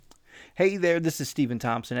Hey there, this is Stephen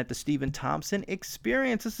Thompson at the Stephen Thompson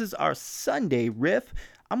Experience. This is our Sunday riff.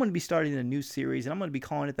 I'm going to be starting a new series, and I'm going to be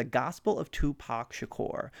calling it The Gospel of Tupac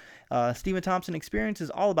Shakur. Stephen Thompson Experience is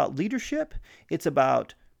all about leadership. It's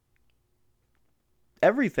about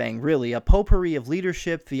everything, really, a potpourri of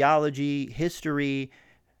leadership, theology, history,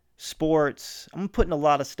 sports. I'm putting a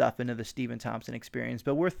lot of stuff into the Stephen Thompson Experience,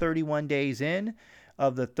 but we're 31 days in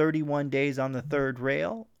of the 31 days on the third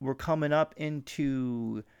rail. We're coming up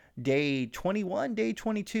into day 21, day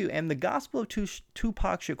 22, and the gospel of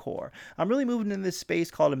Tupac Shakur. I'm really moving in this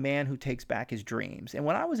space called A Man Who Takes Back His Dreams. And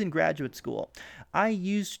when I was in graduate school, I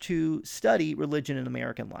used to study religion and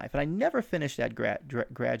American life, and I never finished that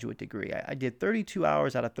graduate degree. I did 32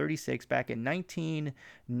 hours out of 36 back in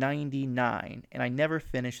 1999, and I never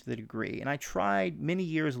finished the degree. And I tried many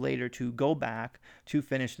years later to go back to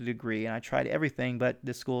finish the degree, and I tried everything, but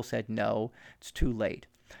the school said, no, it's too late.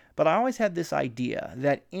 But I always had this idea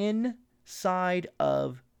that inside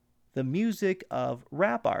of the music of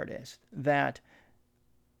rap artists, that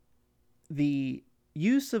the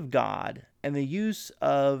use of God and the use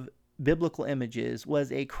of biblical images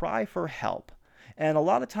was a cry for help. And a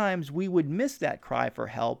lot of times we would miss that cry for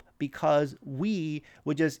help because we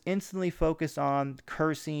would just instantly focus on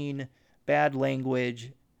cursing, bad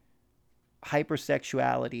language,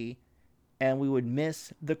 hypersexuality, and we would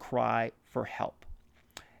miss the cry for help.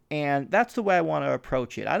 And that's the way I want to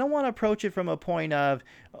approach it. I don't want to approach it from a point of,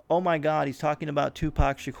 oh my God, he's talking about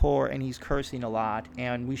Tupac Shakur and he's cursing a lot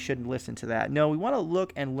and we shouldn't listen to that. No, we want to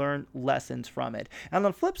look and learn lessons from it. And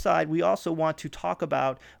on the flip side, we also want to talk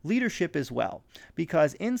about leadership as well,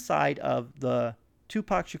 because inside of the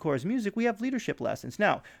Tupac Shakur's music, we have leadership lessons.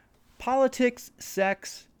 Now, politics,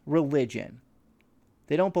 sex, religion,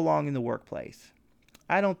 they don't belong in the workplace.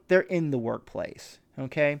 They're in the workplace.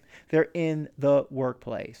 Okay? They're in the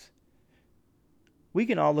workplace. We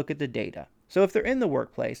can all look at the data. So if they're in the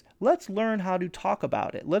workplace, let's learn how to talk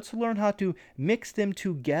about it. Let's learn how to mix them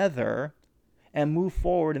together and move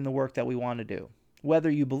forward in the work that we want to do. Whether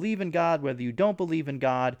you believe in God, whether you don't believe in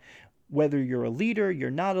God, whether you're a leader, you're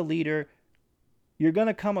not a leader, you're going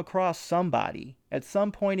to come across somebody at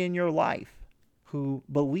some point in your life who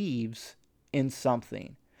believes in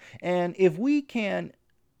something. And if we can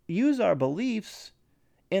use our beliefs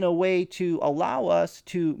in a way to allow us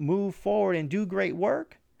to move forward and do great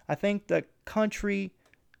work, I think the country,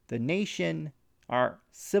 the nation, our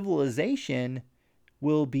civilization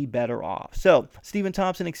will be better off. So, Stephen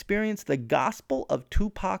Thompson Experience, The Gospel of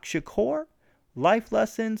Tupac Shakur, Life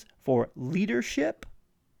Lessons for Leadership,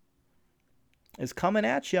 is coming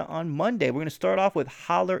at you on Monday. We're going to start off with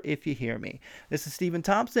Holler If You Hear Me. This is Stephen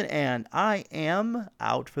Thompson, and I am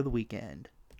out for the weekend.